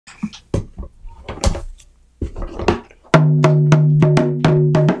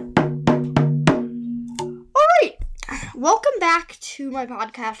Welcome back to my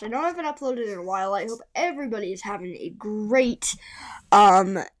podcast. I know I haven't uploaded in a while. I hope everybody is having a great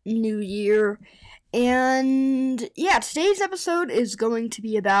new year. And yeah, today's episode is going to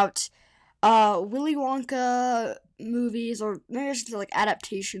be about Willy Wonka movies, or maybe I should say like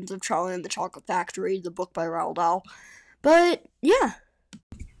adaptations of Charlie and the Chocolate Factory, the book by Roald Dahl. But yeah.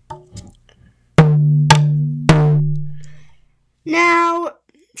 Now,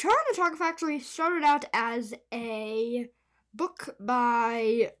 Charlie and the Chocolate Factory started out as a book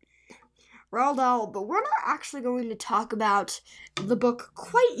by Roald Dahl, but we're not actually going to talk about the book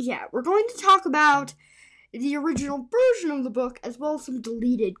quite yet. We're going to talk about the original version of the book, as well as some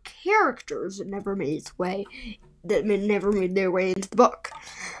deleted characters that never made their way into the book.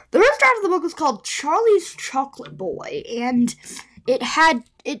 The first draft of the book was called Charlie's Chocolate Boy, and it had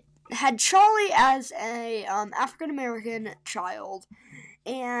Charlie as a African American child,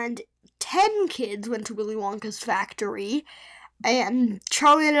 and 10 kids went to Willy Wonka's factory, and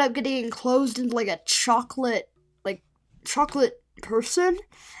Charlie ended up getting enclosed into like a chocolate person.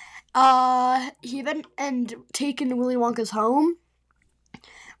 He then taken to Willy Wonka's home,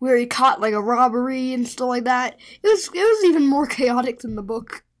 where he caught like a robbery and stuff like that. It was even more chaotic than the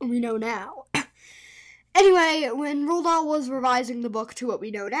book we know now. Anyway, when Roald Dahl was revising the book to what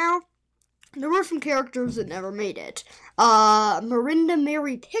we know now, there were some characters that never made it. Miranda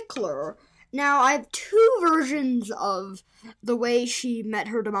Mary Pickler. Now, I have two versions of the way she met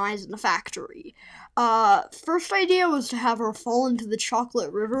her demise in the factory. First idea was to have her fall into the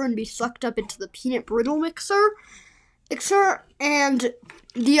chocolate river and be sucked up into the peanut brittle mixer, and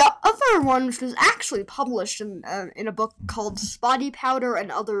the other one, which was actually published in a book called Spotty Powder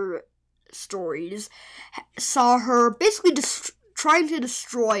and Other Stories, saw her basically trying to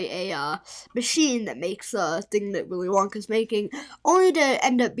destroy a machine that makes a thing that Willy Wonka's making, only to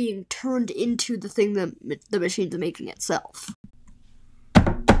end up being turned into the thing that the machine's making itself.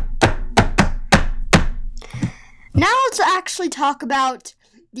 Now let's actually talk about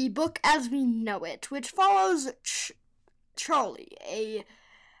the book as we know it, which follows Charlie,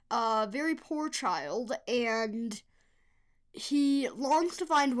 a very poor child, and he longs to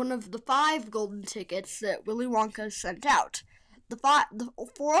find one of the 5 golden tickets that Willy Wonka sent out. The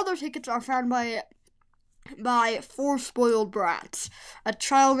 4 other tickets are found by 4 spoiled brats. A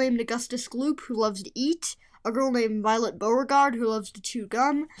child named Augustus Gloop, who loves to eat. A girl named Violet Beauregard, who loves to chew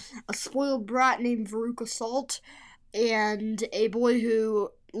gum. A spoiled brat named Veruca Salt. And a boy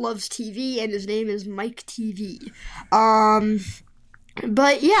who loves TV, and his name is Mike TV.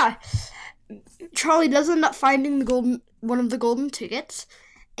 But yeah, Charlie does end up finding one of the golden tickets,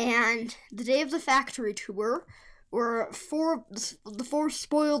 and the day of the factory tour, where the 4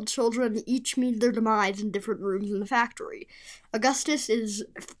 spoiled children each meet their demise in different rooms in the factory. Augustus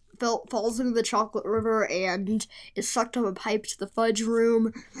falls into the chocolate river and is sucked up a pipe to the fudge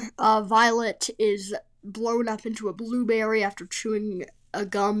room. Violet is blown up into a blueberry after chewing a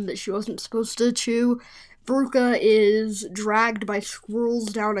gum that she wasn't supposed to chew. Veruca is dragged by squirrels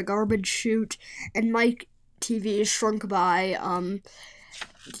down a garbage chute, and Mike TV is shrunk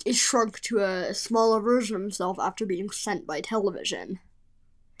to a smaller version of himself after being sent by television.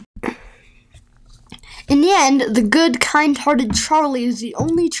 In the end, the good, kind-hearted Charlie is the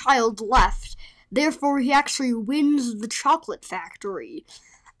only child left. Therefore, he actually wins the chocolate factory.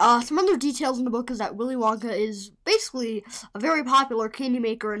 Some other details in the book is that Willy Wonka is basically a very popular candy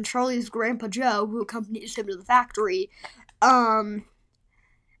maker, and Charlie's grandpa Joe, who accompanies him to the factory,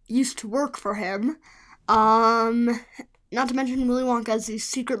 used to work for him. Not to mention Willy Wonka has these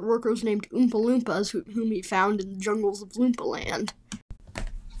secret workers named Oompa Loompas, whom he found in the jungles of Loompa Land.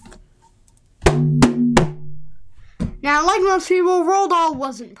 Now, like most people, Roald Dahl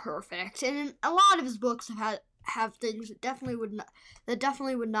wasn't perfect, and a lot of his books have things that definitely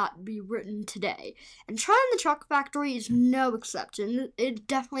would not be written today. And Charlie and the Chocolate Factory is no exception. It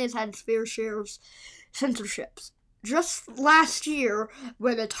definitely has had its fair share of censorships. Just last year,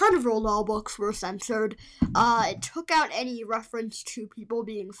 when a ton of Roald Dahl books were censored, it took out any reference to people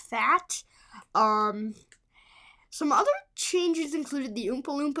being fat. Some other changes included the Oompa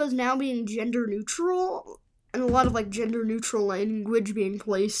Loompas now being gender neutral, and a lot of gender neutral language being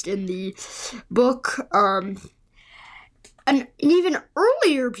placed in the book. An even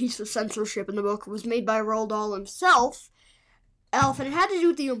earlier piece of censorship in the book was made by Roald Dahl himself, and it had to do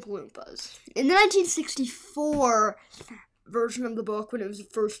with the Oompa Loompas. In the 1964 version of the book, when it was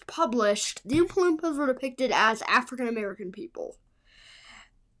first published, the Oompa Loompas were depicted as African American people.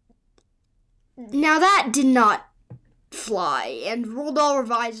 Now, that did not fly, and Roald Dahl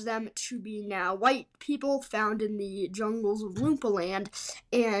revised them to be now white people found in the jungles of Loompa Land,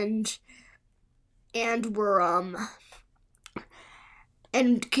 and were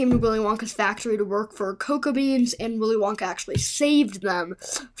and came to Willy Wonka's factory to work for cocoa beans, and Willy Wonka actually saved them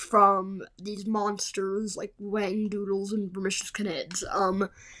from these monsters like Wang Doodles and Vermicious Canids.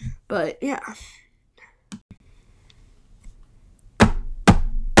 But yeah.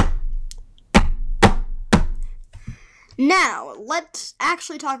 Now, let's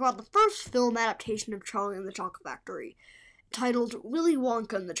actually talk about the first film adaptation of Charlie and the Chocolate Factory, titled Willy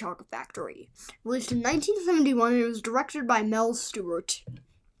Wonka and the Chocolate Factory. Released in 1971, and it was directed by Mel Stewart.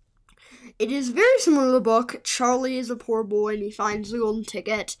 It is very similar to the book. Charlie is a poor boy, and he finds the golden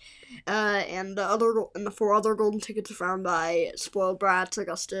ticket, and the 4 other golden tickets are found by spoiled brats: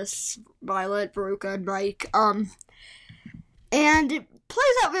 Augustus, Violet, Veruca, and Mike. And it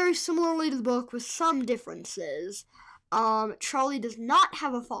plays out very similarly to the book with some differences. Charlie does not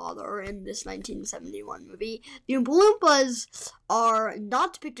have a father in this 1971 movie. The Oompa Loompas are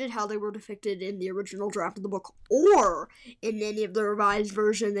not depicted how they were depicted in the original draft of the book or in any of the revised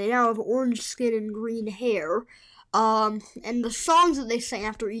version. They now have orange skin and green hair. And the songs that they sing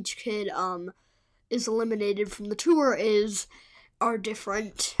after each kid is eliminated from the tour are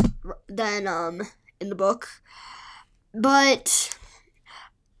different than in the book. But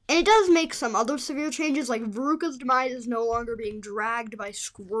and it does make some other severe changes, like Veruca's demise is no longer being dragged by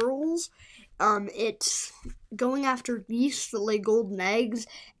squirrels. It's going after geese that lay golden eggs,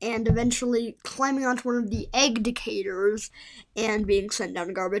 and eventually climbing onto one of the egg decators and being sent down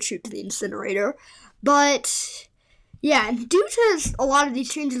a garbage chute to the incinerator. But yeah, and due to a lot of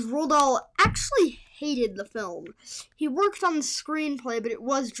these changes, Roald Dahl actually hated the film. He worked on the screenplay, but it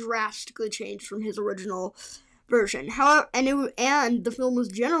was drastically changed from his original version. However, and the film was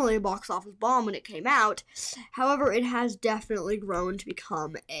generally a box office bomb when it came out. However, it has definitely grown to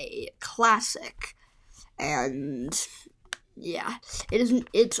become a classic. And yeah,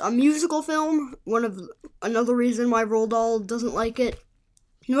 it's a musical film. Another reason why Roald Dahl doesn't like it.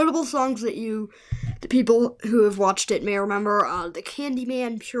 Notable songs that the people who have watched it may remember: The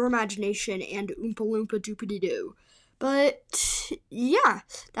Candyman, Pure Imagination, and Oompa Loompa Doopity Doo. But yeah,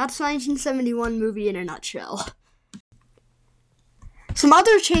 that's the 1971 movie in a nutshell. Some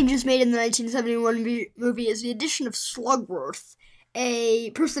other changes made in the 1971 movie is the addition of Slugworth,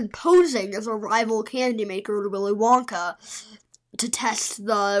 a person posing as a rival candy maker to Willy Wonka, to test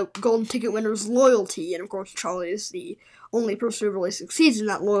the golden ticket winner's loyalty. And of course, Charlie is the only person who really succeeds in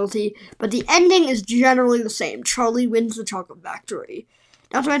that loyalty. But the ending is generally the same. Charlie wins the chocolate factory.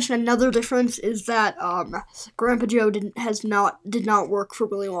 Not to mention, another difference is that Grandpa Joe did not work for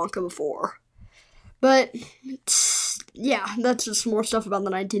Willy Wonka before. But yeah, that's just more stuff about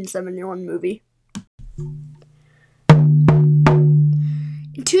the 1971 movie.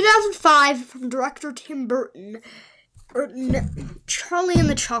 In 2005, from director Tim Burton, Charlie and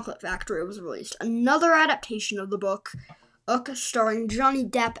the Chocolate Factory was released. Another adaptation of the book, starring Johnny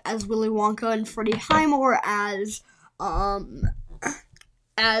Depp as Willy Wonka and Freddie Highmore as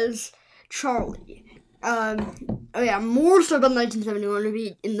Charlie. More so about the 1971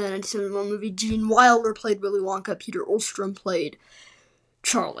 movie. In the 1971 movie, Gene Wilder played Willy Wonka, Peter Ostrom played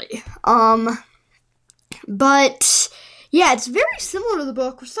Charlie. But yeah, it's very similar to the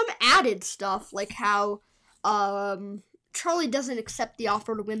book with some added stuff, like how Charlie doesn't accept the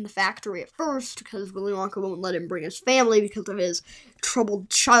offer to win the factory at first because Willy Wonka won't let him bring his family because of his troubled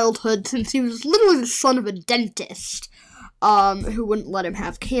childhood, since he was literally the son of a dentist who wouldn't let him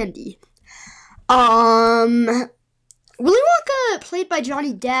have candy. Willy Wonka, played by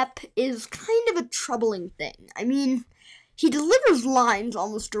Johnny Depp, is kind of a troubling thing. I mean, he delivers lines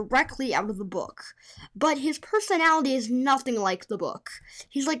almost directly out of the book, but his personality is nothing like the book.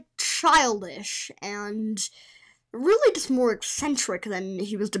 He's, like, childish and really just more eccentric than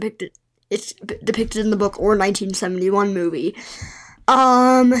he was depicted in the book or 1971 movie.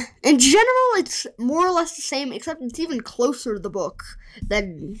 In general, it's more or less the same, except it's even closer to the book.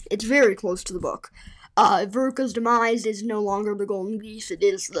 It's very close to the book. Veruca's demise is no longer the golden geese, it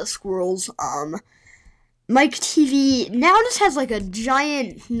is the squirrels. Mike TV now just has, like, a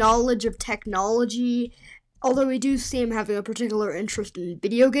giant knowledge of technology, although we do see him having a particular interest in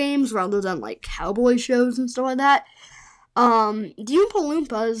video games rather than, like, cowboy shows and stuff like that. The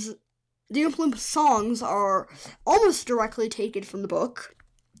Oompa Loompa songs are almost directly taken from the book.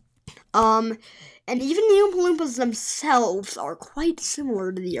 And even the Oompa Loompas themselves are quite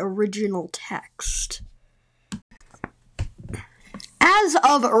similar to the original text. As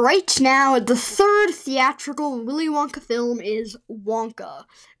of right now, the third theatrical Willy Wonka film is Wonka,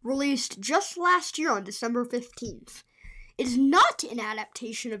 released just last year on December 15th. It is not an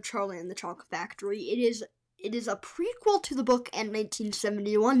adaptation of Charlie and the Chocolate Factory. It is a prequel to the book and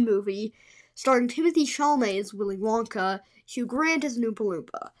 1971 movie, starring Timothy Chalamet as Willy Wonka, Hugh Grant as an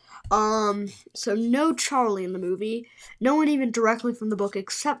Oompa Loompa. So no Charlie in the movie. No one even directly from the book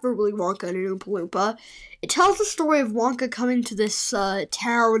except for Willy Wonka and an Oompa Loompa. It tells the story of Wonka coming to this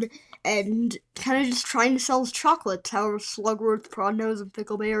town and kind of just trying to sell his chocolates. However, Slugworth, Prodnose, and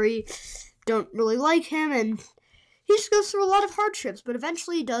Pickleberry don't really like him, and he just goes through a lot of hardships, but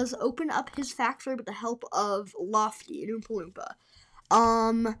eventually he does open up his factory with the help of Lofty and Oompa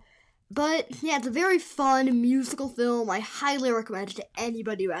Loompa. But yeah, it's a very fun musical film. I highly recommend it to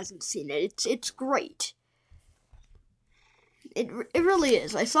anybody who hasn't seen it. It's great. It really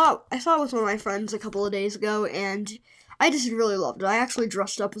is. I saw it with one of my friends a couple of days ago, and I just really loved it. I actually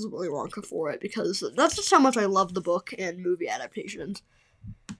dressed up as Willy Wonka for it because that's just how much I love the book and movie adaptations.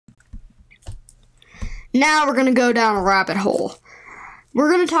 Now we're going to go down a rabbit hole. We're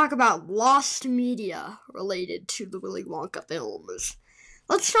going to talk about lost media related to the Willy Wonka films.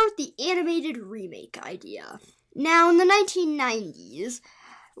 Let's start with the animated remake idea. Now, in the 1990s,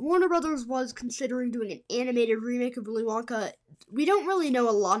 Warner Brothers was considering doing an animated remake of Willy Wonka. We don't really know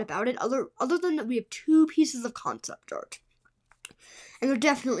a lot about it, other than that we have 2 pieces of concept art. And they're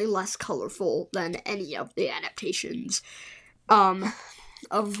definitely less colorful than any of the adaptations of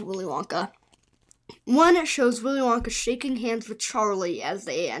Willy Wonka. One shows Willy Wonka shaking hands with Charlie as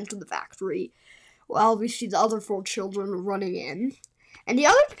they enter the factory, while we see the other 4 children running in. And the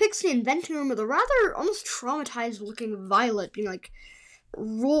other depicts the inventing room with a rather almost traumatized-looking Violet being,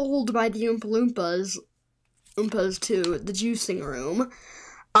 rolled by the Oompa Loompas to the juicing room.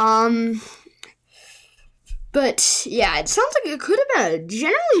 But, yeah, it sounds like it could have been a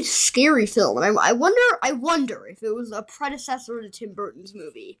generally scary film, and I wonder if it was a predecessor to Tim Burton's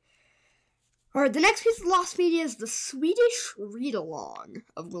movie. Alright, the next piece of lost media is the Swedish read-along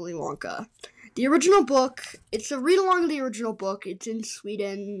of Willy Wonka. The original book, it's a read-along of the original book. It's in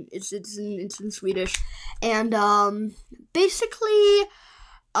Sweden. It's in Swedish, and basically,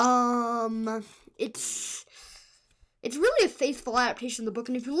 it's really a faithful adaptation of the book.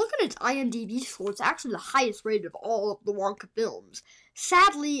 And if you look at its IMDb score, it's actually the highest rated of all of the Wonka films.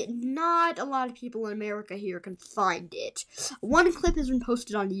 Sadly, not a lot of people in America here can find it. One clip has been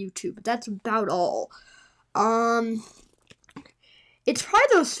posted on YouTube, but that's about all. It's probably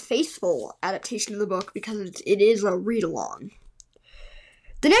the most faithful adaptation of the book because it is a read-along.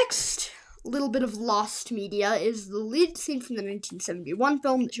 The next little bit of lost media is the lead scene from the 1971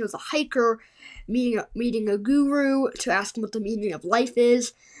 film that shows a hiker meeting a guru to ask him what the meaning of life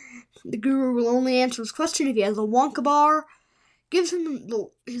is. The guru will only answer his question if he has a Wonka bar. Gives him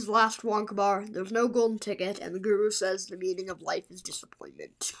his last Wonka bar. There's no golden ticket, and the guru says the meaning of life is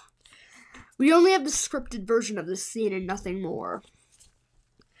disappointment. We only have the scripted version of this scene and nothing more.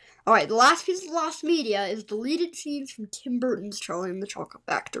 Alright, the last piece of lost media is deleted scenes from Tim Burton's Charlie and the Chocolate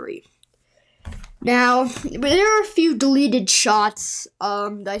Factory. Now, there are a few deleted shots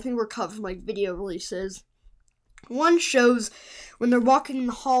that I think were cut from video releases. One shows when they're walking in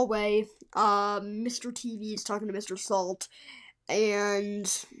the hallway, Mr. TV is talking to Mr. Salt,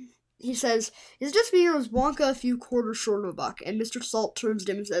 and he says, "Is just me or is Wonka a few quarters short of $1?" And Mr. Salt turns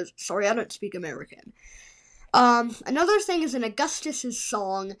to him and says, "Sorry, I don't speak American." Another thing is in Augustus's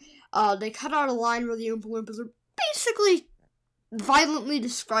song, they cut out a line where the Oompa Loompas are basically violently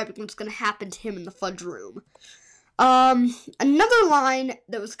describing what's going to happen to him in the fudge room. Another line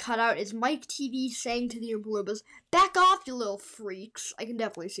that was cut out is Mike TV saying to the Oompa Loompas, "Back off, you little freaks." I can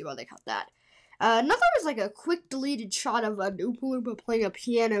definitely see why they cut that. Another is a quick deleted shot of an Oompa Loompa playing a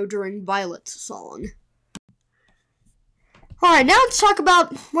piano during Violet's song. Alright, now let's talk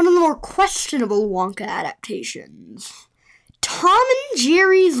about one of the more questionable Wonka adaptations. Tom and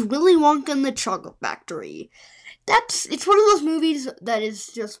Jerry's Willy Wonka and the Chocolate Factory. It's one of those movies that is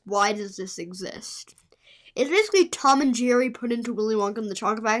just, why does this exist? It's basically Tom and Jerry put into Willy Wonka and the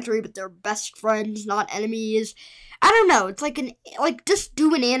Chocolate Factory, but they're best friends, not enemies. I don't know, it's just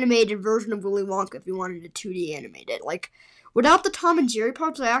do an animated version of Willy Wonka if you wanted to 2D animate it. Without the Tom and Jerry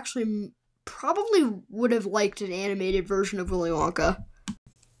parts, I actually probably would have liked an animated version of Willy Wonka.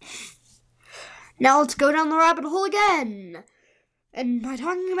 Now let's go down the rabbit hole again. And by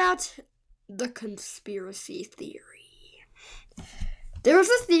talking about the conspiracy theory. There's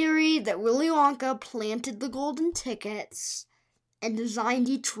a theory that Willy Wonka planted the golden tickets and designed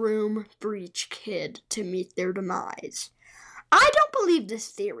each room for each kid to meet their demise. I don't believe this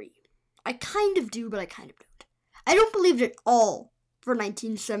theory. I kind of do, but I kind of don't. I don't believe it at all for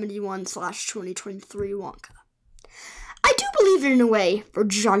 1971/2023 Wonka. I do believe it in a way for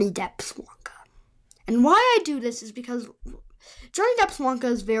Johnny Depp's Wonka. And why I do this is because Johnny Depp's Wonka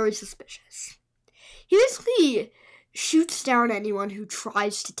is very suspicious. He basically shoots down anyone who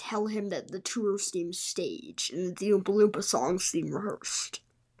tries to tell him that the tour seems staged and the Oompa Loompa songs seem rehearsed.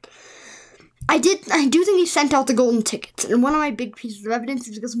 I do think he sent out the golden tickets, and one of my big pieces of evidence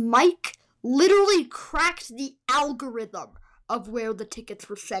is because Mike literally cracked the algorithm of where the tickets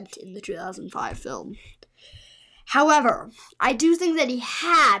were sent in the 2005 film. However, I do think that he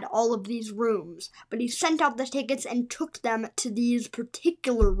had all of these rooms, but he sent out the tickets and took them to these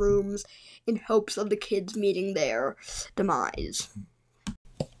particular rooms in hopes of the kids meeting their demise.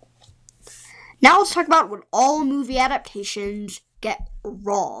 Now let's talk about what all movie adaptations get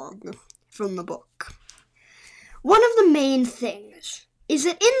wrong from the book. One of the main things is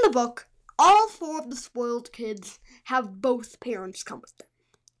that in the book, all 4 of the spoiled kids have both parents come with them.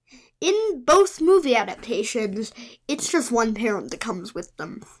 In both movie adaptations, it's just one parent that comes with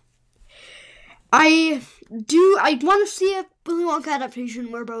them. I want to see a Willy Wonka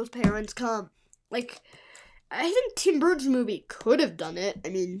adaptation where both parents come. Like, I think Tim Burton's movie could have done it. I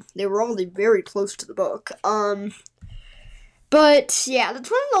mean, they were all very close to the book. But yeah, that's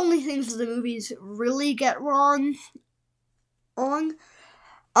one of the only things that the movies really get wrong.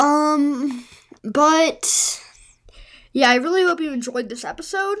 But yeah, I really hope you enjoyed this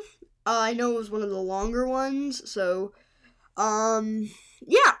episode. I know it was one of the longer ones, so I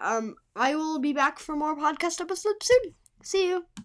will be back for more podcast episodes soon. See you.